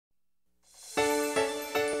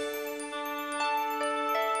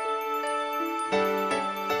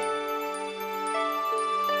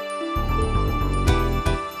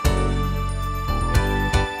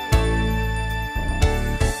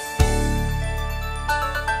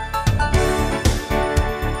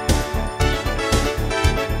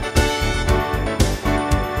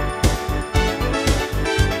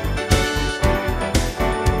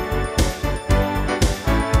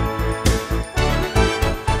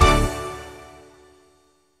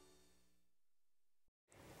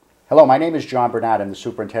Hello, my name is Jon Bernard. I'm the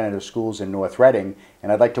Superintendent of Schools in North Reading, and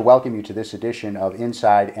I'd like to welcome you to this edition of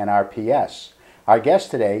Inside NRPS. Our guest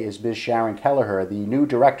today is Ms. Sharon Kelleher, the new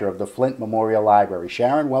director of the Flint Memorial Library.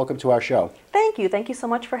 Sharon, welcome to our show. Thank you. Thank you so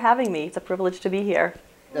much for having me. It's a privilege to be here.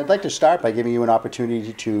 I'd like to start by giving you an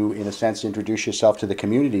opportunity to, in a sense, introduce yourself to the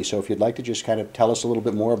community. So if you'd like to just kind of tell us a little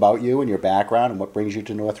bit more about you and your background and what brings you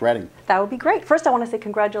to North Reading. That would be great. First, I want to say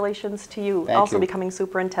congratulations to you Thank you. becoming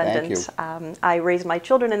superintendent. Thank you. I raised my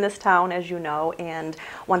children in this town, as you know, and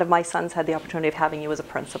one of my sons had the opportunity of having you as a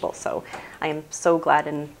principal. So I am so glad,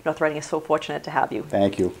 and North Reading is so fortunate to have you.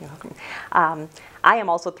 Thank you. You're welcome. I am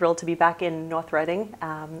also thrilled to be back in North Reading.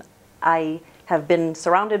 I have been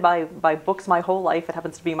surrounded by books my whole life. It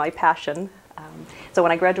happens to be my passion. So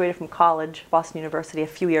when I graduated from college, Boston University, a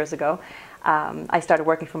few years ago, I started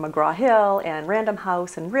working for McGraw-Hill and Random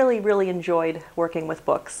House and really enjoyed working with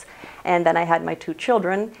books. And then I had my two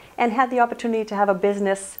children and had the opportunity to have a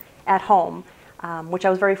business at home, which I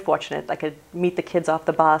was very fortunate. I could meet the kids off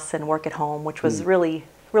the bus and work at home, which was really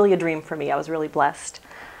a dream for me. I was really blessed.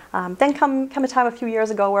 Then come a time a few years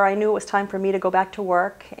ago where I knew it was time for me to go back to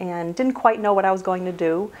work and didn't quite know what I was going to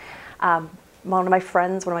do. One of my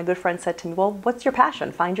good friends said to me, well, what's your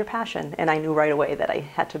passion? Find your passion. And I knew right away that I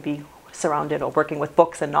had to be surrounded or working with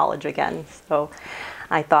books and knowledge again. So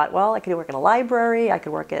I thought, well, I could work in a library, I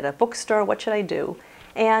could work at a bookstore, what should I do?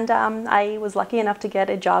 And I was lucky enough to get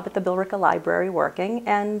a job at the Billerica Library working,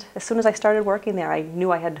 and as soon as I started working there, I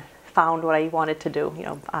knew I had found what I wanted to do. You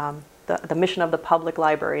know, the mission of the public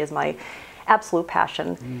library is my absolute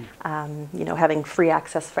passion. You know, having free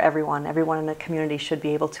access for everyone. Everyone in the community should be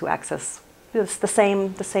able to access the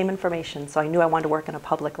same information. So I knew I wanted to work in a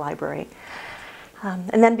public library.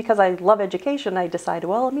 And then because I love education, I decided,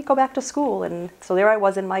 well, let me go back to school. And so there I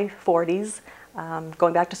was in my 40s,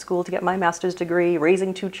 going back to school to get my master's degree,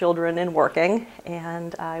 raising two children and working.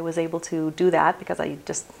 And I was able to do that because I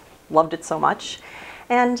just loved it so much.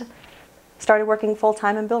 And started working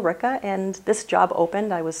full-time in Billerica, and this job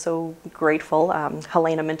opened. I was so grateful.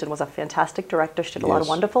 Helena Minton was a fantastic director. She did a lot of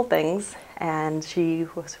wonderful things, and she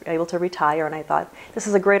was able to retire, and I thought, this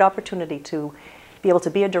is a great opportunity to be able to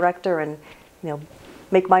be a director and, you know,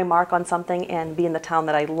 make my mark on something and be in the town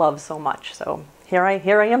that I love so much. So here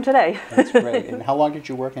I am today. That's great. And how long did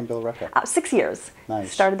you work in Billerica? 6 years.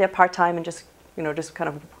 Nice. Started there part-time and just kind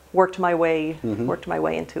of worked my way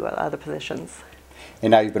into other positions.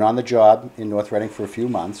 And now you've been on the job in North Reading for a few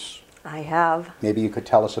months. I have. Maybe you could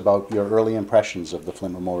tell us about your early impressions of the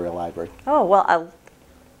Flint Memorial Library. Oh, well,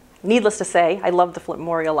 needless to say, I love the Flint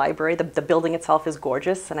Memorial Library. The building itself is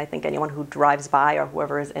gorgeous, and I think anyone who drives by or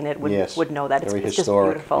whoever is in it would know that. It's just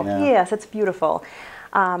beautiful. Yeah. Yes, it's beautiful.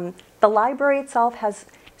 The library itself has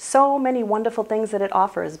so many wonderful things that it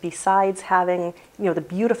offers besides having, you know, the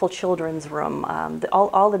beautiful children's room,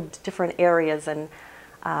 all the different areas and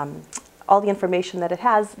all the information that it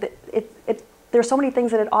has. There are so many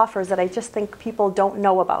things that it offers that I just think people don't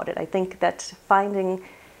know about it. I think that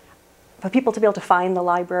for people to be able to find the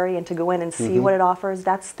library and to go in and see what it offers,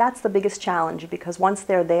 that's the biggest challenge, because once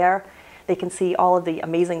they're there, they can see all of the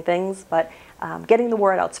amazing things, but getting the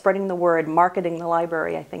word out, spreading the word, marketing the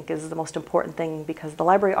library, I think is the most important thing, because the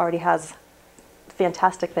library already has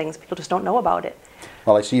fantastic things. People just don't know about it.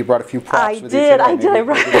 Well, I see you brought a few props with you today. I did.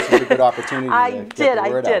 This is a good opportunity I to get the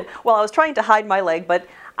word out. Well, I was trying to hide my leg, but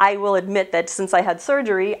I will admit that since I had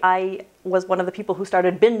surgery, I was one of the people who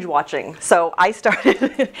started binge watching. So I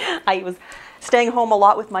was staying home a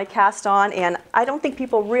lot with my cast on, and I don't think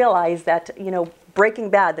people realize that, you know, Breaking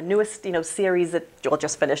Bad, the newest, you know, series that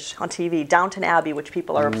just finished on TV, Downton Abbey, which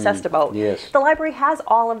people are obsessed about. Yes. The library has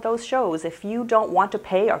all of those shows. If you don't want to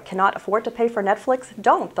pay or cannot afford to pay for Netflix,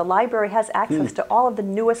 don't. The library has access to all of the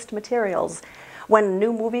newest materials. When a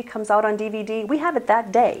new movie comes out on DVD, we have it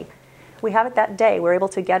that day. We're able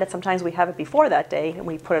to get it. Sometimes we have it before that day, and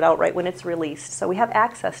we put it out right when it's released. So we have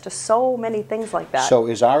access to so many things like that. So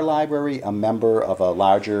is our library a member of a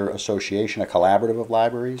larger association, a collaborative of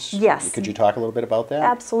libraries? Yes. Could you talk a little bit about that?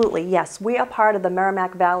 Absolutely, yes. We are part of the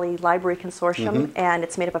Merrimack Valley Library Consortium, and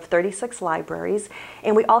it's made up of 36 libraries.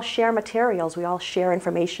 And we all share materials. We all share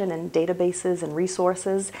information and databases and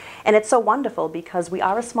resources. And it's so wonderful because we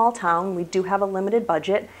are a small town. We do have a limited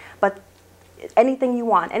budget, but anything you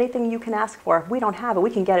want, anything you can ask for, if we don't have it,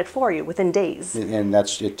 we can get it for you within days. And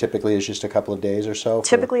it typically is just a couple of days or so?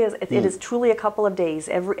 Typically, it is truly a couple of days.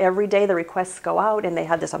 Every day the requests go out, and they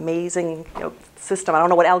have this amazing, you know, system. I don't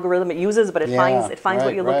know what algorithm it uses, but it finds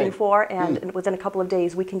what you're looking for, and within a couple of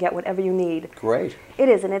days we can get whatever you need. Great. It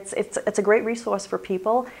is, and it's a great resource for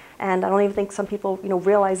people. And I don't even think some people,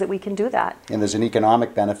 realize that we can do that. And there's an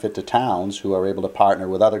economic benefit to towns who are able to partner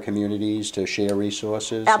with other communities to share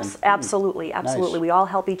resources. Absolutely, absolutely. Nice. We all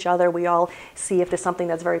help each other. We all see if there's something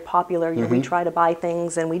that's very popular. We try to buy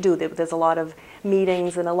things, and we do. There's a lot of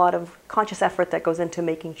meetings and a lot of conscious effort that goes into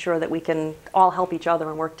making sure that we can all help each other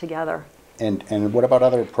and work together. And what about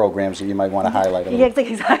other programs that you might want to highlight? Yeah,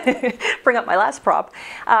 exactly. Bring up my last prop.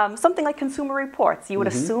 Something like consumer reports. You would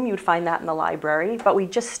assume you'd find that in the library, but we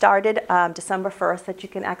just started December 1st that you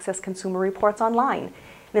can access consumer reports online.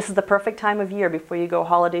 This is the perfect time of year before you go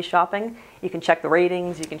holiday shopping. You can check the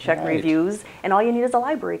ratings, you can check reviews, and all you need is a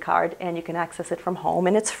library card, and you can access it from home,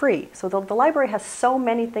 and it's free. So the library has so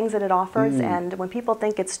many things that it offers, and when people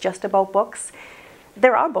think it's just about books,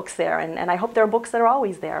 there are books there, and I hope there are books that are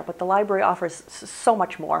always there, but the library offers so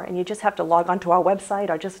much more, and you just have to log onto our website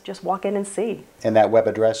or just walk in and see. And that web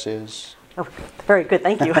address is? Oh, very good,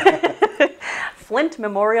 thank you.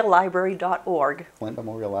 FlintMemorialLibrary.org.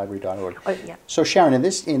 FlintMemorialLibrary.org. Oh, yeah. So Sharon, in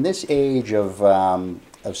this age of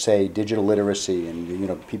say digital literacy,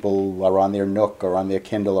 and people are on their Nook or on their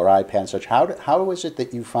Kindle or iPad and such, how is it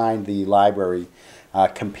that you find the library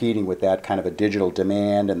competing with that kind of a digital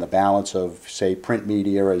demand and the balance of, say, print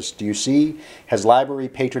media? Has library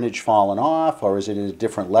patronage fallen off, or is it at a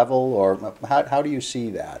different level, or how do you see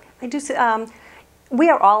that? I do see, we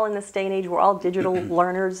are all in this day and age, we're all digital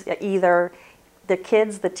learners, either the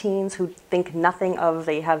kids, the teens who think nothing of,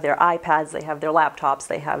 they have their iPads, they have their laptops,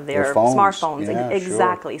 they have their smartphones. Yeah,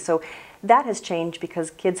 exactly. Sure. So that has changed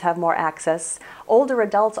because kids have more access. Older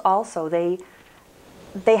adults also, they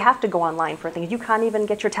have to go online for things. You can't even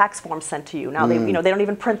get your tax forms sent to you now. They don't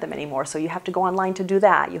even print them anymore. So you have to go online to do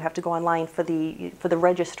that. You have to go online for the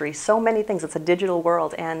registry. So many things. It's a digital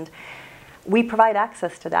world, and we provide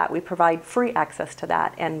access to that. We provide free access to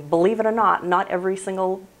that. And believe it or not every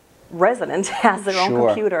single resident has their own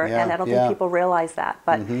computer, and I don't think people realize that.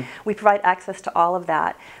 But we provide access to all of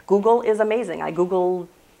that. Google is amazing. I Google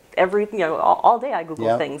all day I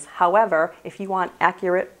Google things. However, if you want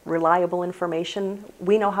accurate, reliable information,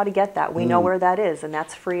 we know how to get that. We know where that is, and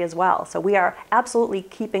that's free as well. So we are absolutely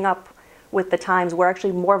keeping up with the times. We're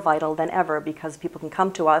actually more vital than ever because people can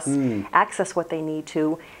come to us, access what they need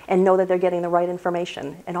to, and know that they're getting the right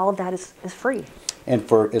information. And all of that is free. And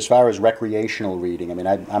as far as recreational reading, I mean,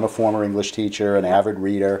 I'm a former English teacher, an avid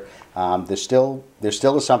reader. There still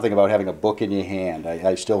is something about having a book in your hand.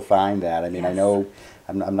 I still find that. I mean, I know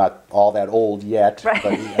I'm not all that old yet, but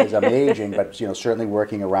as I'm aging, but certainly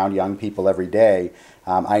working around young people every day,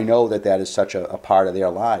 I know that is such a part of their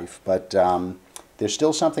life. But there's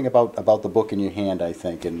still something about the book in your hand, I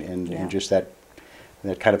think, and just that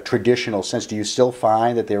kind of traditional sense. Do you still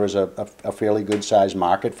find that there is a fairly good-sized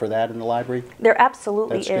market for that in the library? There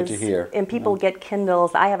absolutely is. That's good to hear. And people get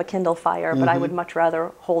Kindles. I have a Kindle Fire, but I would much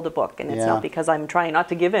rather hold a book. And it's not because I'm trying not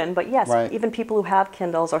to give in, but yes, even people who have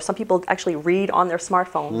Kindles, or some people actually read on their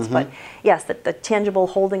smartphones. But yes, the tangible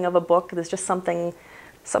holding of a book, there's just something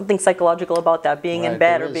psychological about that, being in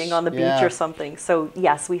bed or being on the beach or something. So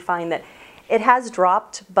yes, we find that it has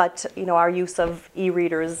dropped, but our use of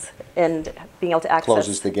e-readers and being able to access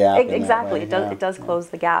closes the gap. Exactly, it does close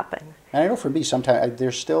the gap. And I know for me, sometimes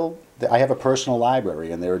I have a personal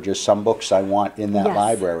library, and there are just some books I want in that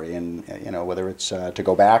library, and whether it's to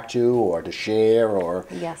go back to, or to share, or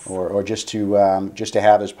just to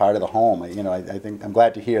have as part of the home. I think I'm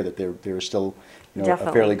glad to hear that there is still a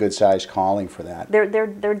fairly good-sized calling for that.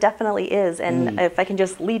 There definitely is, and if I can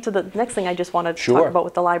just lead to the next thing I just want to talk about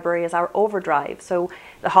with the library is our overdrive. So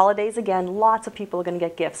the holidays, again, lots of people are going to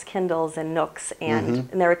get gifts, Kindles and Nooks, and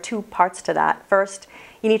there are two parts to that. First,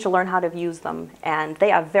 you need to learn how to use them, and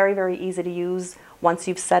they are very, very easy to use once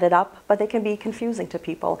you've set it up, but they can be confusing to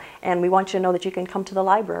people, and we want you to know that you can come to the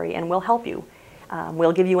library and we'll help you.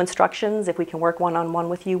 We'll give you instructions. If we can work one-on-one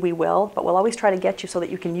with you, we will. But we'll always try to get you so that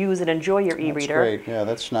you can use and enjoy your e-reader. That's great. Yeah,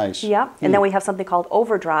 that's nice. Yeah. And then we have something called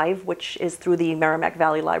Overdrive, which is through the Merrimack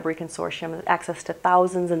Valley Library Consortium, access to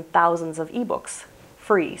thousands and thousands of e-books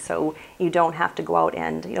free. So you don't have to go out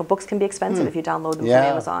and, books can be expensive if you download them from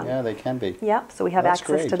Amazon. Yeah, they can be. Yeah, so we have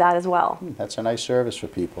access to that as well. That's a nice service for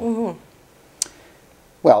people.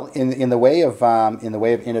 Well, in the way of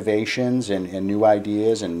innovations and new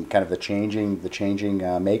ideas and kind of the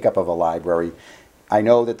changing makeup of a library, I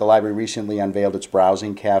know that the library recently unveiled its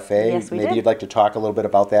browsing cafe. Yes, we did. Maybe you'd like to talk a little bit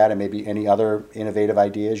about that, and maybe any other innovative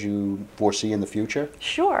ideas you foresee in the future.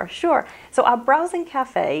 Sure. So our browsing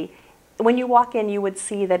cafe, when you walk in, you would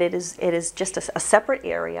see that it is just a separate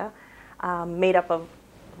area made up of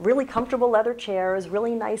really comfortable leather chairs,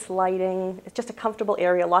 really nice lighting. It's just a comfortable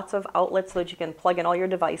area, lots of outlets so that you can plug in all your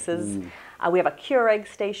devices. We have a Keurig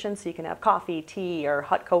station so you can have coffee, tea, or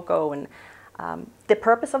hot cocoa. And the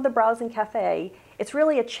purpose of the Browsing Cafe, it's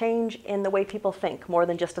really a change in the way people think more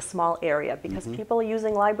than just a small area, because people are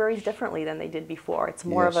using libraries differently than they did before. It's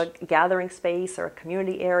more of a gathering space or a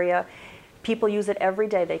community area. People use it every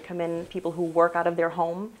day. They come in, people who work out of their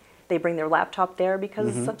home, they bring their laptop there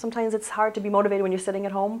because sometimes it's hard to be motivated when you're sitting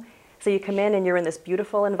at home. So you come in and you're in this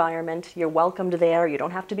beautiful environment. You're welcomed there. You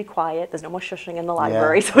don't have to be quiet. There's no more shushing in the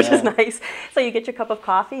library, which is nice. So you get your cup of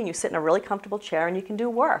coffee and you sit in a really comfortable chair and you can do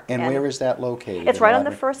work. And where is that located? It's right on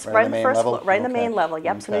the first, right in the first floor, right in the main level. Yep.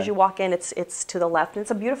 Okay. As soon as you walk in, it's to the left, and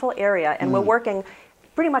it's a beautiful area. And we're working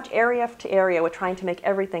pretty much area to area. We're trying to make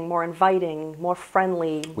everything more inviting, more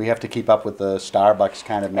friendly. We have to keep up with the Starbucks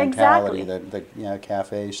kind of mentality, the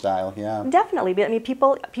cafe style. Yeah. Definitely. I mean,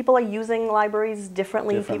 people are using libraries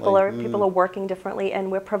differently. People are working differently,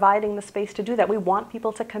 and we're providing the space to do that. We want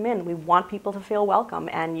people to come in. We want people to feel welcome,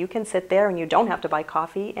 and you can sit there, and you don't have to buy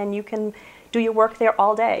coffee, and you can do your work there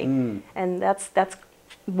all day. And that's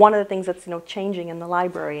one of the things that's changing in the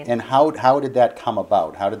library. And how did that come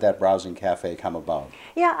about? How did that Browsing Cafe come about?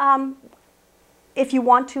 Yeah, if you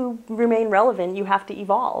want to remain relevant, you have to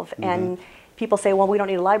evolve. And people say, well, we don't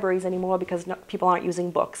need libraries anymore because people aren't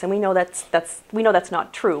using books, and we know that's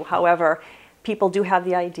not true. However, people do have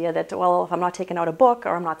the idea that, well, if I'm not taking out a book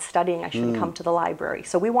or I'm not studying, I shouldn't come to the library.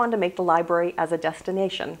 So we wanted to make the library as a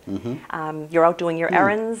destination. You're out doing your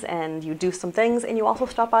errands and you do some things, and you also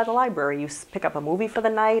stop by the library. You pick up a movie for the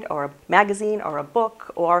night or a magazine or a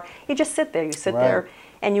book, or you just sit there. You sit there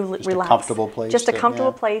and you relax. Just a comfortable place. Just a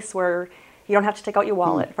comfortable place where you don't have to take out your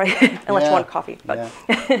wallet, right? Unless you want coffee. But,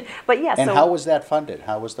 but yeah. And so, how was that funded?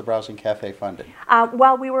 How was the Browsing Cafe funded?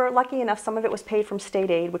 Well, we were lucky enough. Some of it was paid from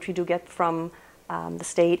state aid, which we do get from the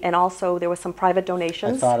state, and also there was some private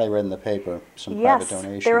donations. I thought I read in the paper some private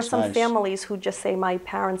donations. Yes, there are some families who just say, my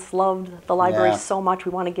parents loved the library so much,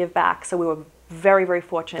 we want to give back. So we were very, very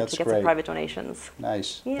fortunate to get some private donations.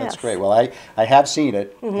 Nice. Yes. That's great. Well, I have seen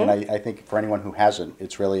it, and I think for anyone who hasn't,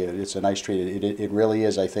 it's a nice treat. It really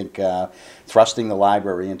is, I think, thrusting the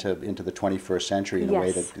library into the 21st century in a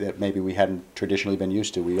way that maybe we hadn't traditionally been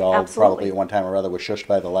used to. We all probably at one time or other were shushed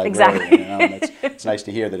by the library. Exactly. It's nice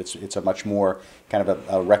to hear that it's a much more kind of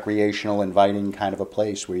a recreational, inviting kind of a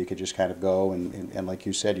place where you could just kind of go and like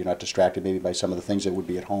you said, you're not distracted maybe by some of the things that would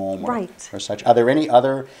be at home or such. Are there any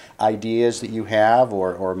other ideas that you have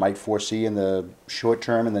or might foresee in the short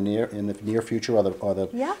term, in the near future, or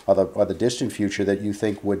the distant future that you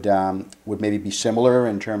think would maybe be similar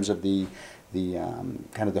in terms of the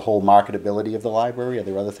kind of the whole marketability of the library? Are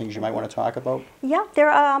there other things you might want to talk about? Yeah, there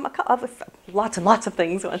are lots and lots of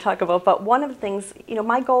things I want to talk about. But one of the things,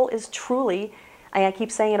 my goal is truly, and I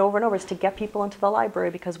keep saying it over and over, is to get people into the library,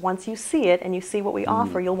 because once you see it and you see what we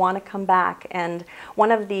offer, you'll want to come back. And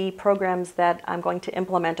one of the programs that I'm going to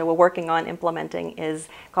implement, or we're working on implementing, is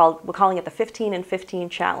we're calling it the 15 and 15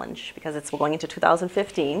 Challenge, because we're going into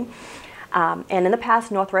 2015. And in the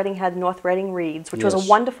past, North Reading had North Reading Reads, which was a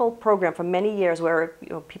wonderful program for many years, where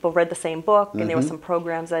people read the same book, and there were some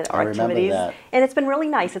programs or activities. And it's been really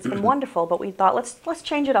nice. It's been wonderful. But we thought, let's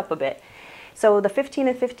change it up a bit. So the 15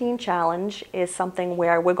 and 15 Challenge is something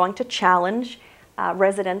where we're going to challenge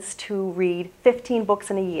residents to read 15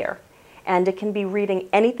 books in a year. And it can be reading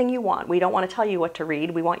anything you want. We don't want to tell you what to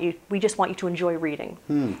read. We just want you to enjoy reading.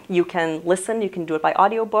 You can listen. You can do it by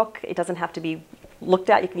audiobook. It doesn't have to be looked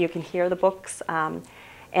at. You can hear the books.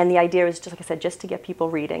 And the idea is, just like I said, just to get people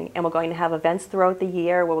reading. And we're going to have events throughout the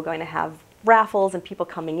year where we're going to have raffles and people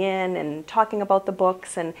coming in and talking about the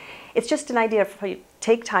books. And it's just an idea for you.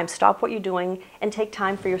 Take time, stop what you're doing, and take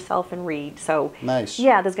time for yourself and read. So,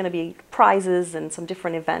 yeah, there's going to be prizes and some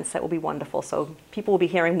different events that will be wonderful. So people will be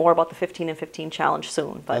hearing more about the 15 and 15 Challenge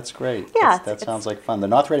soon. But that's great. Yeah, that sounds like fun. The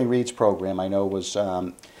North Reading Reads program, I know, was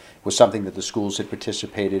something that the schools had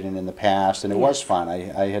participated in the past, and it was fun.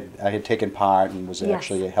 I had taken part and was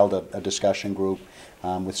actually held a discussion group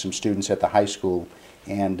with some students at the high school.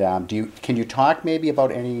 And can you talk maybe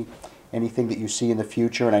about anything that you see in the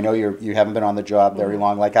future? And I know you haven't been on the job very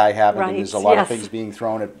long, like I haven't, and there's a lot of things being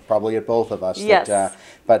thrown probably at both of us.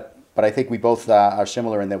 But I think we both are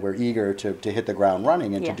similar in that we're eager to hit the ground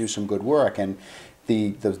running and to do some good work. And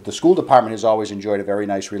the school department has always enjoyed a very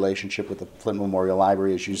nice relationship with the Flint Memorial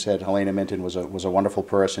Library. As you said, Helena Minton was a wonderful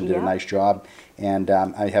person, did a nice job, and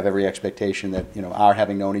I have every expectation that our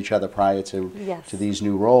having known each other prior to these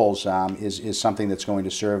new roles is something that's going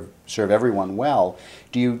to serve everyone well.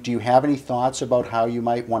 Do you have any thoughts about how you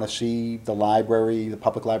might want to see the library, the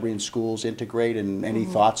public library in schools integrate, and any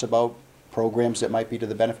thoughts about programs that might be to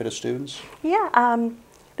the benefit of students? Yeah,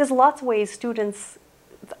 there's lots of ways students,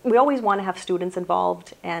 we always want to have students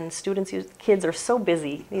involved, and kids are so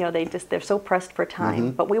busy, you know, they're so pressed for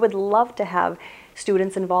time, but we would love to have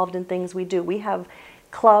students involved in things we do. We have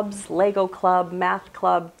clubs, Lego club, math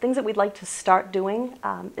club, things that we'd like to start doing,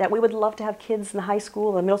 that we would love to have kids in the high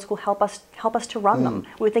school and middle school help us to run them.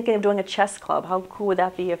 We were thinking of doing a chess club. How cool would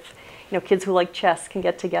that be if, you know, kids who like chess can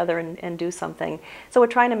get together and do something? So we're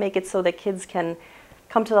trying to make it so that kids can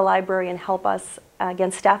come to the library and help us.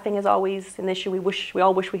 Again, staffing is always an issue. We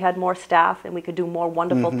all wish we had more staff and we could do more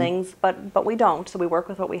wonderful things, but we don't. So we work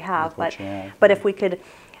with what we have. But if we could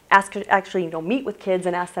actually, you know, meet with kids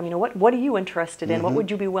and ask them, you know, what are you interested in? What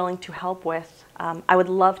would you be willing to help with? I would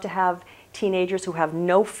love to have teenagers who have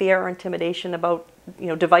no fear or intimidation about, you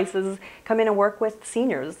know, devices come in and work with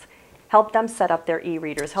seniors. Help them set up their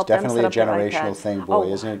e-readers. Help them set up their iPads. Definitely a generational thing,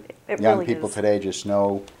 boy, isn't it? It Young really people is. today just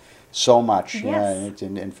know so much, Yes.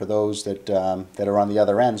 and for those that are on the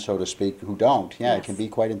other end, so to speak, who don't, it can be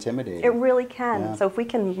quite intimidating. It really can. Yeah. So if we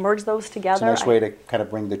can merge those together. It's a nice way to kind of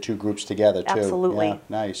bring the two groups together, too. Absolutely. Yeah,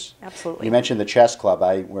 nice. Absolutely. You mentioned the chess club.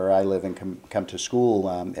 Where I live and come to school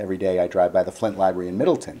every day, I drive by the Flint Library in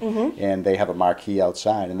Middleton, and they have a marquee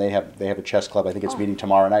outside, and they have a chess club. I think it's meeting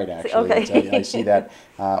tomorrow night, actually. Okay. I see that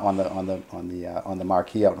on the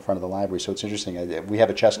marquee out in front of the library. So it's interesting. We have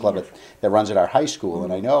a chess club that runs at our high school,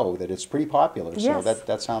 and I know that it's pretty popular. Yes. So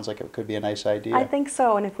that sounds like it could be a nice idea. I think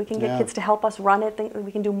so, and if we can get kids to help us run it, think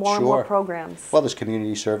we can do more and more programs. Well, there's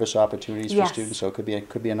community service opportunities for Yes. students, so it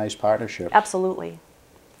could be a nice partnership. Absolutely.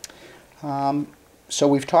 So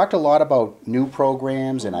we've talked a lot about new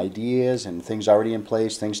programs and ideas and things already in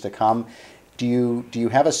place, things to come. Do you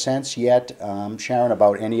have a sense yet, Sharon,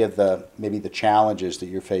 about any of maybe the challenges that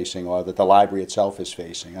you're facing or that the library itself is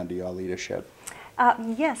facing under your leadership?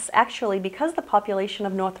 Yes, actually, because the population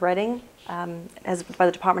of North Reading, as by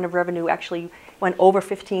the Department of Revenue, actually went over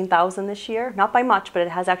 15,000 this year. Not by much, but it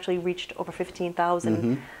has actually reached over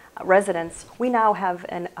 15,000 residents. We now have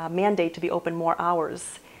a mandate to be open more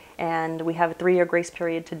hours, and we have a 3-year grace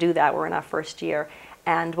period to do that. We're in our first year,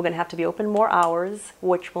 and we're going to have to be open more hours,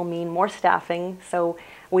 which will mean more staffing. So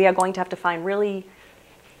we are going to have to find really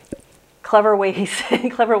clever ways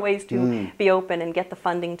to be open and get the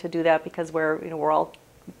funding to do that, because we're all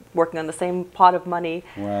working on the same pot of money.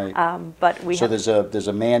 Right. But there's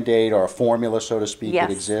a mandate or a formula, so to speak, Yes.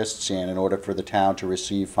 that exists, and in order for the town to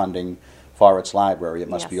receive funding for its library, it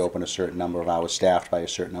must be Yes. open a certain number of hours, staffed by a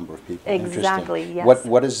certain number of people. Exactly. Interesting. Yes.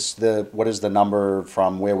 What is the number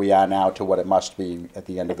from where we are now to what it must be at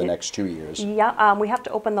the end of the next 2 years? Yeah, we have to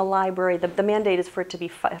open the library. The mandate is for it to be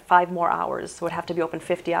 5 more hours, so it would have to be open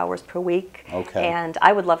 50 hours per week. Okay. And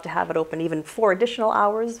I would love to have it open even 4 additional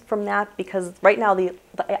hours from that, because right now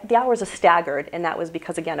the hours are staggered, and that was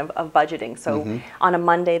because, again, of budgeting. So on a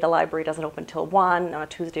Monday, the library doesn't open till 1, on a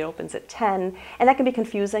Tuesday it opens at 10, and that can be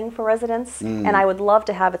confusing for residents. And I would love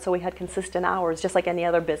to have it so we had consistent hours, just like any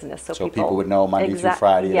other business. So people would know Monday through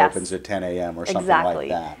Friday it opens at 10 a.m. or something like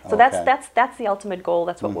that. So that's the ultimate goal.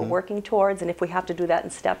 That's what we're working towards. And if we have to do that in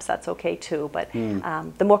steps, that's okay too. But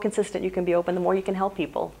the more consistent you can be open, the more you can help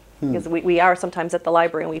people. Because we are sometimes at the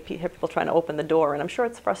library and we hear people trying to open the door, and I'm sure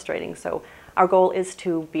it's frustrating. So our goal is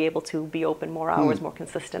to be able to be open more hours, more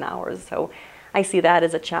consistent hours. So I see that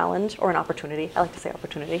as a challenge or an opportunity. I like to say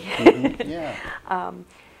opportunity. Yeah.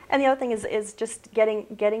 And the other thing is just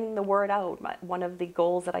getting the word out. One of the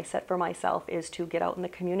goals that I set for myself is to get out in the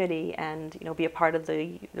community and be a part of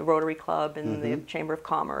the Rotary Club and the Chamber of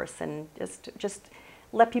Commerce, and just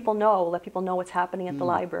let people know what's happening at the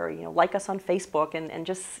library. Like us on Facebook, and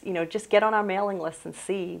just get on our mailing list and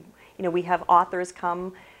see. We have authors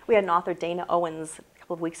come. We had an author, Dana Owens, a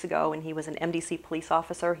couple of weeks ago, and he was an MDC police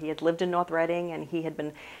officer. He had lived in North Reading, and he had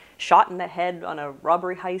been shot in the head on a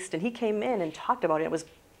robbery heist, and he came in and talked about it. It was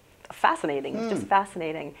fascinating. It's just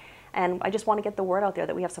fascinating. And I just want to get the word out there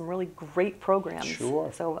that we have some really great programs. Sure.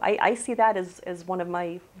 So I see that as one of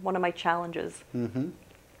my challenges.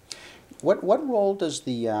 What role does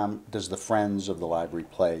the Friends of the Library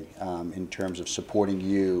play in terms of supporting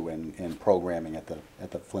you and programming at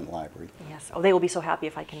the Flint Library? Yes. Oh, they will be so happy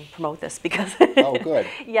if I can promote this, because Oh, good.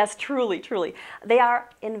 Yes, truly. They are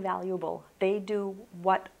invaluable. They do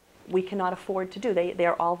what we cannot afford to do. They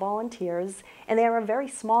are all volunteers, and they are a very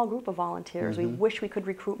small group of volunteers. We wish we could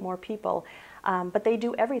recruit more people, but they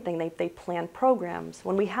do everything. They plan programs.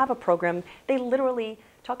 When we have a program, they literally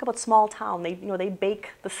talk about small town. They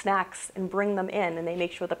bake the snacks and bring them in, and they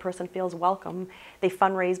make sure the person feels welcome. They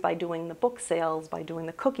fundraise by doing the book sales, by doing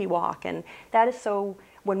the cookie walk, and that is so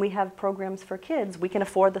when we have programs for kids, we can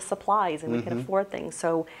afford the supplies and we can afford things.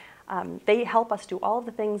 So they help us do all of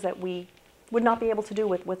the things that we would not be able to do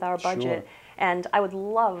with our budget. Sure. And I would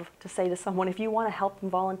love to say to someone, if you want to help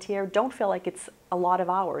and volunteer, don't feel like it's a lot of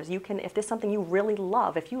hours. You can, if there's something you really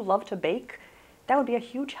love, if you love to bake, that would be a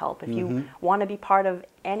huge help. If you want to be part of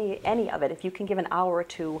any of it, if you can give an hour or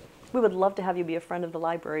two, we would love to have you be a friend of the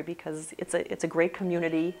library, because it's a great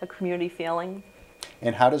community, a community feeling.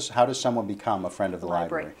 And how does someone become a friend of the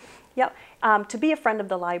library? Yep. To be a friend of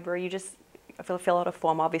the library, you just fill out a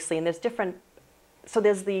form, obviously, and there's different. So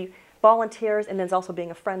there's the volunteers, and there's also being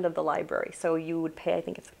a friend of the library. So you would pay, I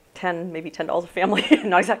think it's maybe $10 a family,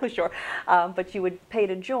 not exactly sure, but you would pay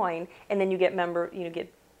to join, and then you get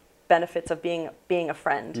get benefits of being a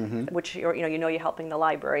friend, which you know you're helping the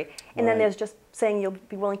library. And then there's just saying you'll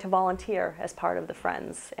be willing to volunteer as part of the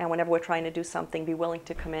Friends, and whenever we're trying to do something, be willing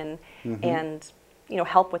to come in and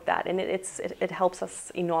help with that, and it helps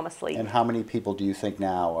us enormously. And how many people do you think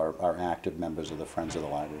now are active members of the Friends of the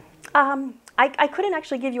Library? I couldn't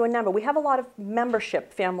actually give you a number. We have a lot of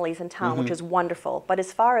membership families in town, which is wonderful. But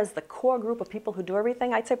as far as the core group of people who do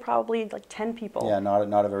everything, I'd say probably like 10 people. Yeah,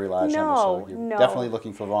 not a very large number. So you're definitely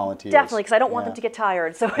looking for volunteers. Definitely, because I don't want them to get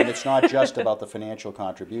tired. So. And it's not just about the financial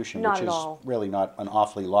contribution, which is really not an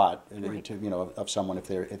awfully lot to, of someone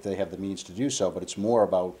if they have the means to do so. But it's more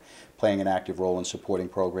about playing an active role in supporting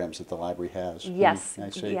programs that the library has. Yes,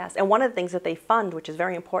 yes. And one of the things that they fund, which is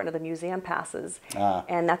very important, are the museum passes.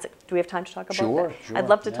 And that's, do we have time to talk about that? Sure. I'd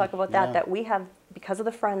love to talk about that, that we have, because of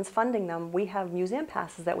the Friends funding them, we have museum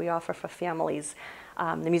passes that we offer for families.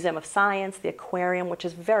 The Museum of Science, the aquarium, which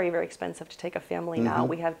is very, very expensive to take a family now.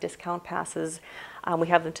 We have discount passes. We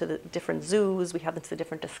have them to the different zoos. We have them to the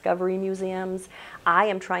different discovery museums. I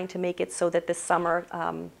am trying to make it so that this summer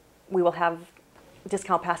we will have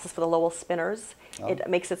discount passes for the Lowell Spinners. It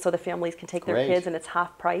makes it so the families can take their kids, and it's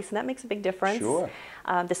half price, and that makes a big difference. Sure.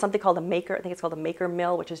 There's something called a Maker, I think it's called the Maker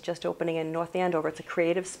Mill, which is just opening in North Andover. It's a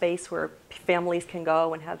creative space where families can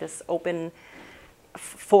go and have this open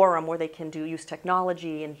forum where they can use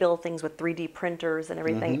technology and build things with 3D printers and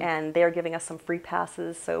everything, and they're giving us some free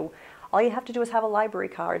passes. So all you have to do is have a library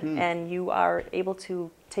card, and you are able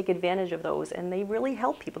to take advantage of those, and they really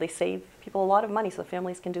help people. They save people a lot of money so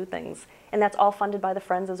families can do things, and that's all funded by the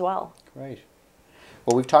Friends as well. Great.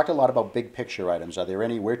 Well, we've talked a lot about big picture items. Are there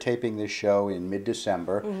any, we're taping this show in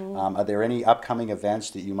mid-December, are there any upcoming events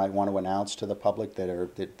that you might want to announce to the public that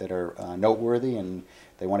are noteworthy and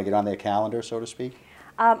they want to get on their calendar, so to speak?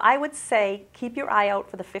 I would say keep your eye out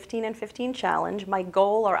for the 15 and 15 challenge. My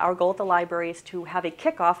goal, or our goal at the library, is to have a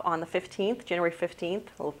kickoff on the 15th, January 15th.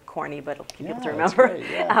 A little corny, but it'll keep people to remember. That's great,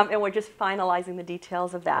 yeah. And we're just finalizing the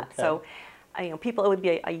details of that. So, people, it would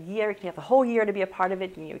be a year. You have the whole year to be a part of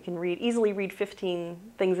it, and you can easily read 15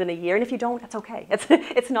 things in a year. And if you don't, that's okay.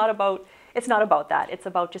 It's not about that. It's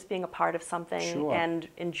about just being a part of something and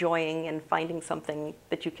enjoying and finding something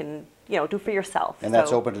that you can, do for yourself. And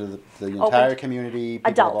that's open to the entire community,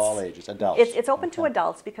 people adults. of all ages, adults. It's open to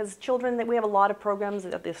adults, because children, we have a lot of programs,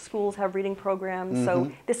 the schools have reading programs,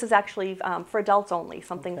 so this is actually for adults only,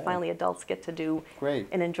 something finally adults get to do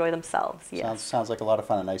and enjoy themselves. Yes. Sounds like a lot of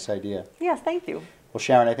fun, a nice idea. Yes, thank you. Well,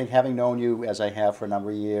 Sharon, I think having known you, as I have for a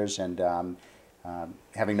number of years, and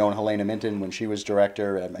having known Helena Minton when she was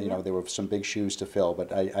director, there were some big shoes to fill,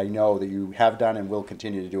 but I know that you have done and will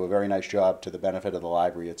continue to do a very nice job to the benefit of the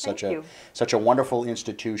library. It's such a wonderful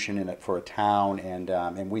institution for a town,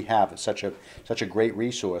 and we have such a great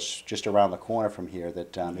resource just around the corner from here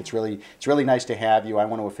that it's really nice to have you. I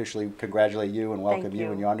want to officially congratulate you and welcome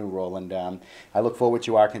you in your new role, and I look forward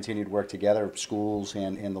to our continued work together, schools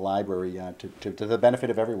and the library, to the benefit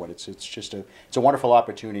of everyone. It's a wonderful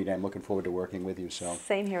opportunity, and I'm looking forward to working with you. So.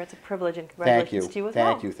 Same here. It's a privilege, and congratulations to you as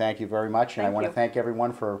well. Thank you very much. And I want to thank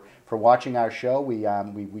everyone for watching our show.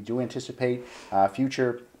 We do anticipate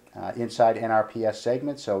future Inside NRPS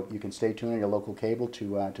segments, so you can stay tuned on your local cable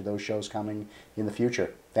to those shows coming in the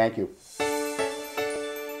future. Thank you.